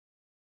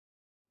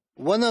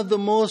one of the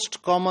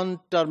most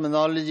common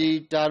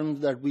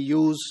terms that we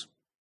use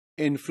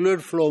in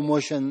fluid flow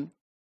motion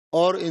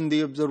or in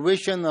the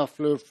observation of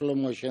fluid flow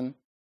motion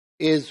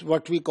is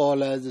what we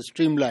call as a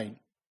streamline.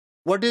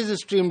 What is a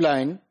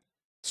streamline?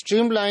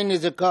 Streamline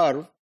is a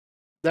curve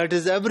that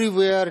is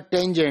everywhere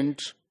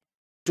tangent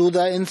to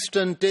the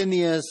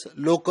instantaneous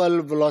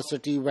local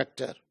velocity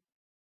vector.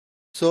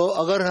 So,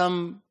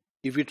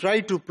 if we try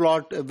to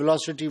plot a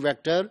velocity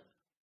vector,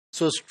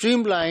 so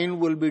streamline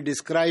will be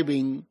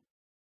describing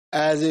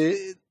as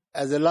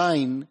a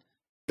line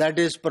that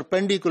is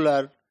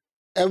perpendicular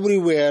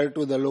everywhere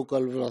to the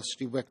local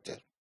velocity vector.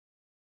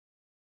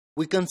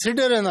 We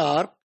consider an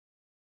arc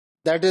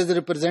that is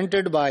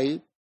represented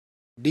by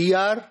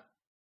dr,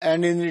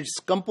 and in its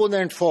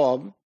component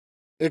form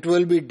it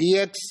will be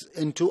dx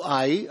into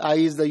I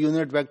is the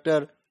unit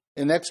vector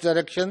in x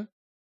direction,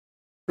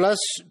 plus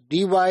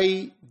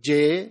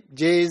dyj,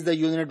 j is the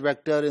unit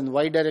vector in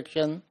y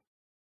direction,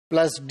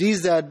 plus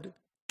dz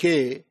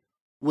k,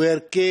 where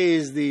k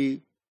is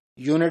the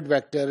unit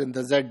vector in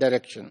the z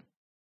direction.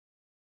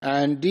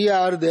 And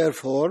dr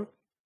therefore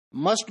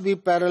must be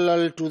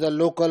parallel to the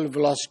local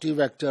velocity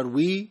vector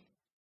v,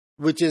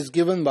 which is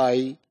given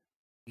by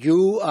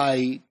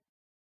ui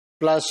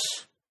plus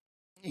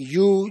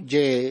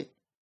uj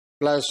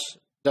plus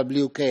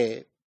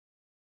wk.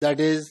 That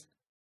is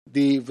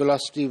the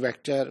velocity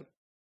vector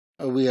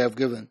we have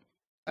given.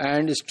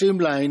 And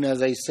streamline,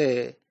 as I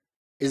say,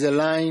 is a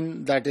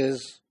line that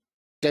is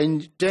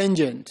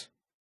tangent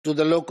to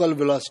the local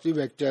velocity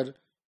vector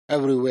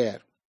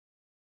everywhere.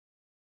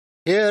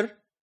 Here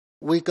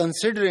we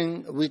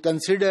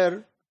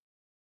consider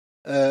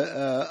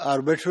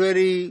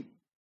arbitrary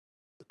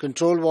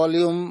control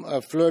volume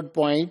fluid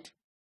point,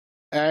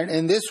 and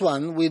in this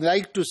one we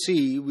like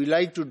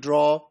to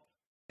draw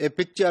a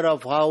picture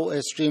of how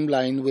a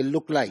streamline will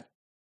look like.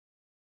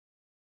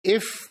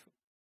 If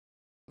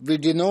we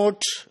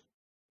denote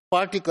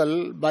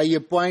particle by a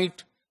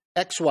point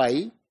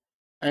xy,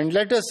 and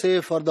let us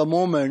say for the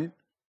moment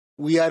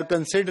we are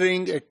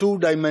considering a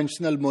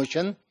two-dimensional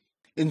motion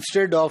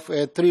instead of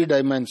a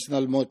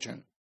three-dimensional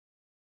motion.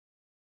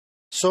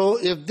 So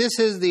if this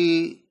is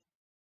the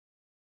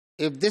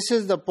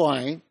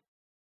point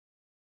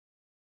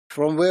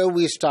from where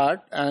we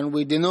start and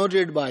we denote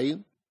it by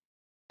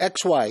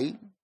xy,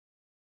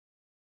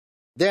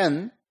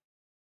 then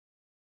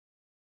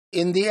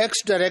in the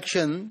x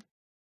direction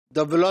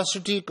the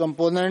velocity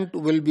component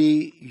will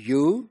be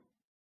u,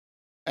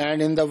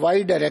 and in the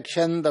y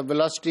direction the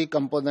velocity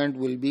component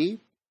will be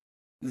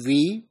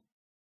v,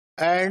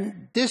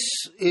 and this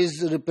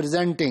is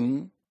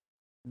representing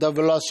the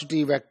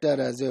velocity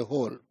vector as a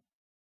whole.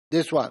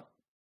 This one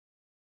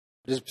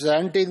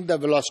representing the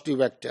velocity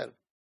vector.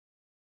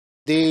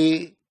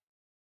 This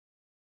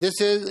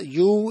is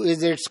u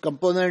is its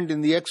component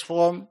in the x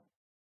form,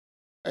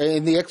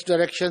 in the x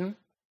direction,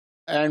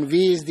 and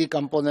v is the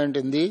component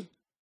in the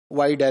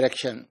y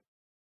direction.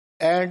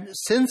 And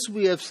since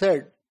we have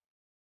said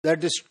that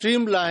the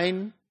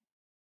streamline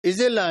is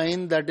a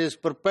line that is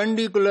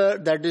perpendicular,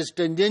 that is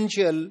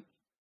tangential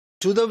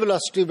to the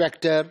velocity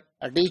vector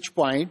at each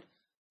point,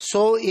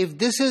 so if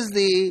this is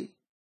the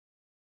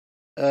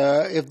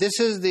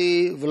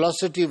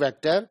velocity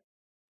vector,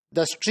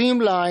 the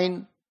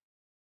streamline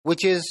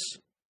which is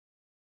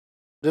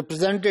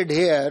represented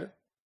here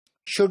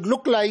should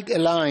look like a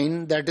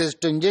line that is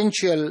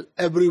tangential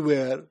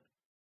everywhere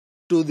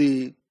to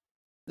the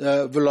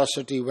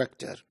velocity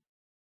vector.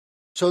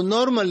 So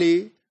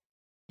normally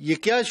ये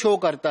क्या show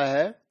करता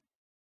है?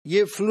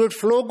 ये fluid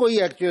flow को ही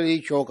actually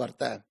show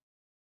करता है.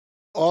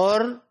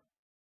 और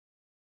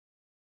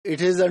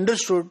it is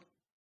understood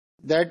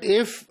that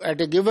if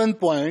at a given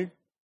point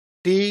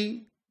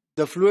t,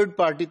 the fluid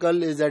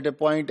particle is at a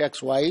point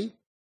xy,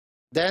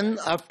 then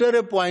after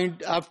a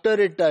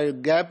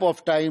gap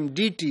of time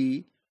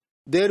dt,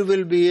 there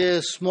will be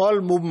a small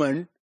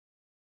movement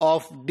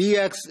of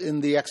dx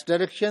in the x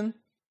direction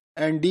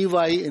and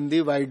dy in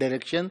the y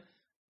direction.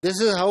 This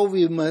is how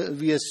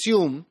we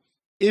assume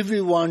if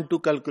we want to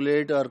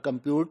calculate or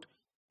compute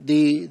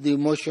the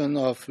motion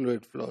of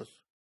fluid flows.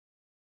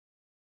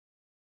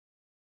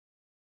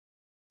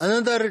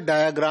 Another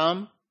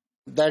diagram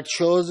that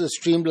shows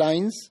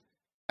streamlines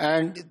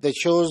and that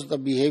shows the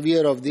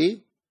behavior of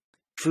the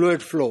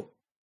fluid flow.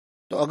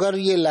 तो अगर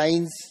ये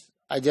lines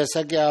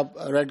जैसा कि आप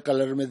red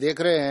color में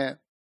देख रहे हैं,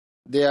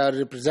 they are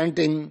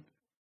representing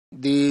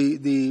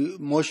the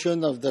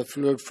motion of the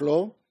fluid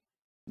flow,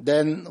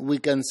 then we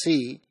can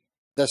see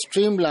the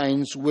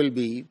streamlines will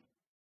be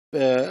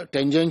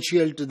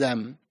tangential to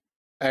them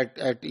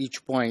at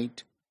each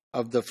point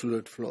of the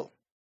fluid flow.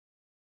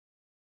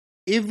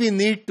 If we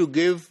need to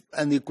give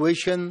an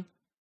equation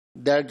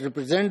that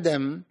represent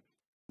them,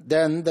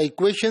 then the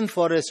equation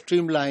for a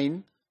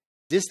streamline,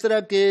 जिस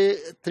तरह के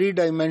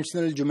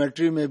three-dimensional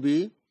geometry में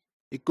भी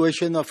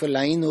equation of a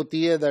line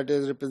होती है that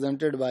is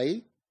represented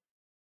by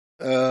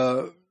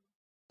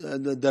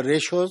the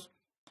ratios.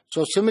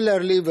 So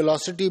similarly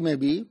velocity में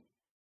भी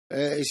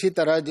इसी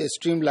तरह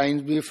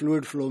streamlines भी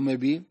fluid flow में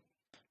भी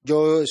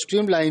जो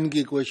स्ट्रीमलाइन की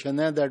इक्वेशन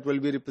है, that will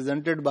be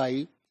represented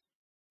by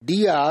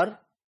dr,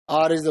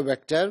 r is the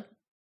vector,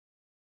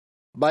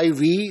 by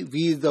v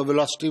is the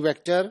velocity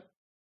vector,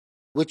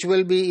 which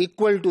will be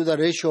equal to the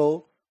ratio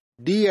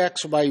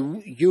dx by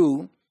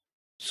u.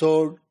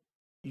 So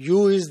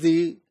u is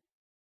the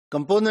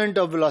component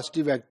of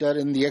velocity vector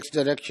in the x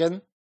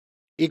direction,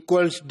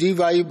 equals dy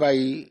by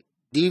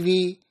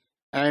dv,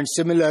 and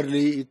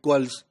similarly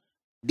equals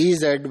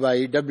dz by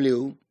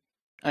w.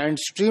 And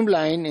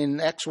streamline in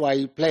xy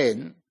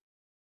plane,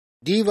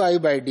 dy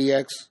by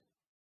dx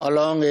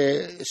along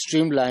a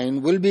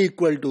streamline will be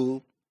equal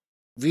to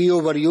v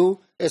over u.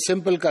 A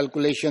simple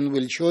calculation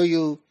will show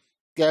you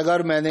कि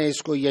अगर मैंने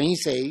इसको यहीं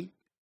से ही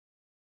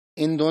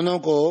इन दोनों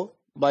को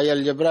bye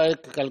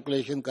algebraic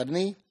calculation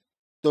करनी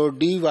तो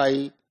dy by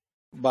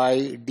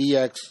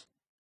dx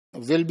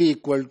will be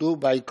equal to,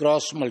 by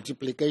cross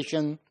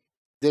multiplication,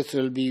 this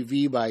will be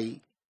v by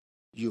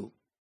u.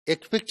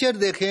 एक पिक्चर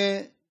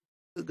देखें.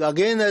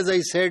 अगेन एज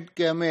आई सेड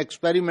कि हमें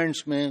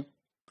एक्सपेरिमेंट्स में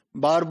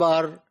बार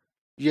बार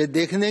ये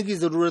देखने की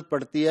जरूरत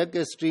पड़ती है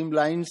कि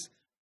स्ट्रीमलाइंस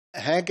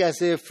है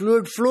कैसे,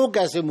 फ्लूइड फ्लो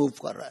कैसे मूव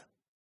कर रहा है.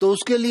 तो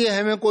उसके लिए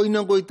हमें कोई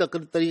ना कोई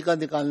तरीका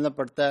निकालना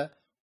पड़ता है.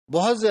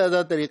 बहुत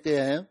ज्यादा तरीके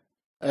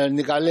हैं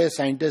निकाले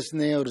साइंटिस्ट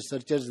ने और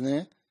रिसर्चर्स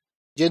ने,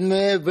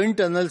 जिनमें विंड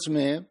टनल्स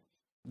में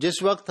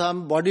जिस वक्त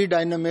हम बॉडी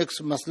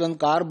डायनामिक्स मसलन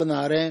कार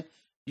बना रहे हैं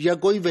या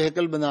कोई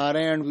व्हीकल बना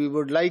रहे हैं, and we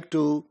would like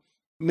to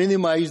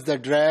minimise the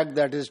drag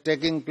that is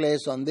taking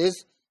place on this,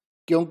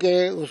 क्योंकि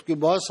उसकी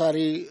बहुत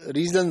सारी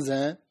रीजंस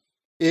हैं.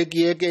 एक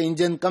ये कि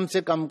इंजन कम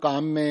से कम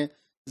काम में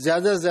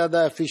ज्यादा से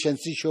ज्यादा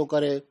एफिशिएंसी शो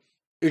करे.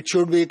 इट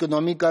शुड बी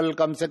इकोनॉमिकल,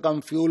 कम से कम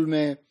फ्यूल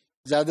में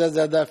ज्यादा से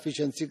ज्यादा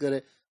एफिशिएंसी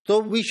करे.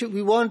 तो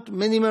we want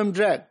minimum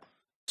drag.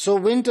 So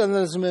wind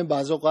tunnels में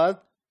बाज़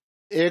औक़ात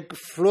एक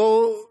फ्लो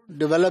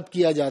डेवलप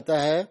किया जाता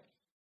है,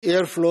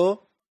 एयर फ्लो,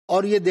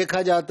 और ये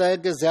देखा जाता है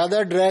कि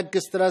ज्यादा ड्रैग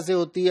किस तरह से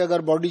होती है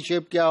अगर बॉडी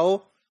शेप क्या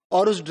हो,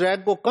 और उस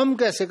ड्रैग को कम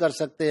कैसे कर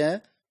सकते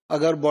हैं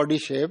अगर बॉडी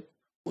शेप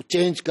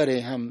चेंज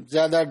करें, हम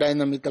ज्यादा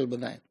डायनामिकल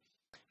बनाएं.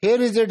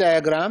 Here is a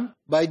diagram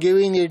by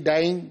giving it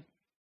dying.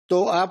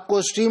 तो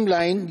आपको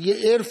स्ट्रीमलाइन ये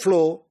एयर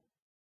फ्लो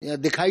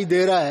दिखाई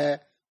दे रहा है.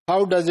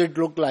 How does it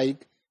look like,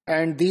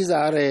 and these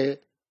R a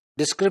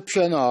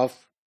description of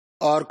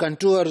और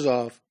contours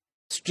of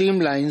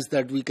streamlines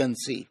that we can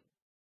see.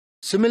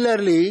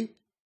 Similarly,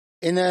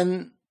 in an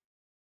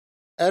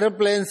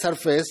airplane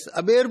surface,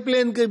 अब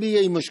airplane के भी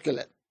यही मुश्किल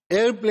है.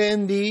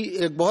 एयरप्लेन भी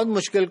एक बहुत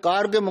मुश्किल,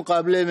 कार के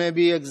मुकाबले में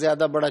भी एक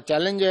ज्यादा बड़ा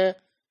चैलेंज है,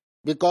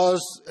 because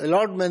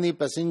a lot many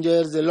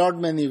passengers,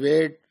 allot many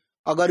wait.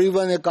 अगर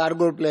इवन एक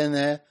कार्गो प्लेन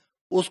है,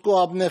 उसको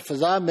आपने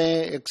फिजा में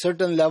एक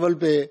सर्टन लेवल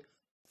पे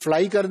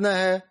फ्लाई करना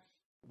है.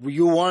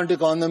 You want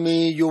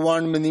economy, you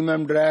want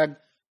minimum drag,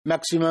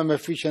 maximum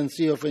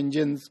efficiency of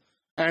engines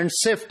and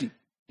safety,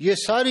 ये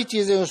सारी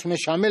चीजें उसमें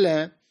शामिल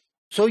हैं.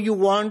 So you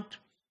want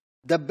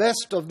the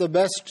best of the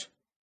best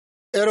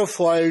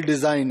aerofoil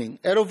designing.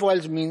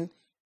 एरोफॉइल्स mean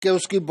कि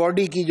उसकी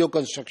बॉडी की जो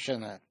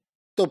कंस्ट्रक्शन है.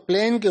 तो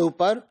प्लेन के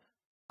ऊपर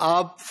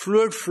आप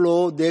फ्लूइड फ्लो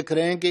देख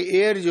रहे हैं कि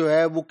एयर जो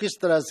है वो किस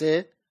तरह से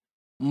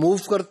मूव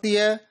करती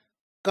है,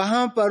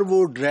 कहां पर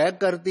वो ड्रैग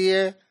करती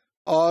है.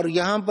 और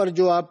यहां पर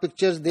जो आप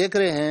पिक्चर्स देख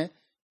रहे हैं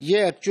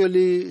ये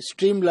एक्चुअली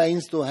स्ट्रीम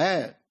लाइन्स तो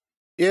है,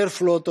 एयर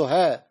फ्लो तो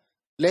है,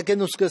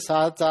 लेकिन उसके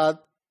साथ साथ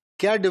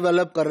क्या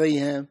डेवलप कर रही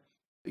हैं,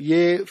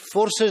 ये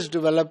फोर्सेस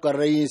डेवलप कर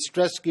रही हैं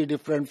स्ट्रेस की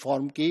डिफरेंट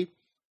फॉर्म की,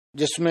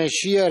 जिसमें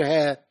शियर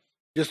है,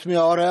 जिसमें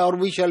और है, और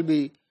we shall be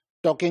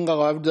talking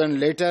about them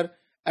letter.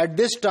 At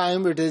this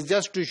time it is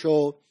just to show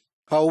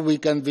how we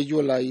can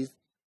visualise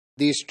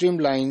the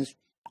streamlines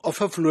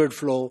of a fluid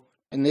flow,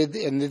 in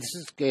this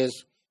case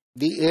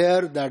the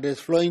air that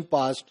is flowing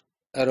past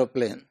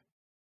aeroplane.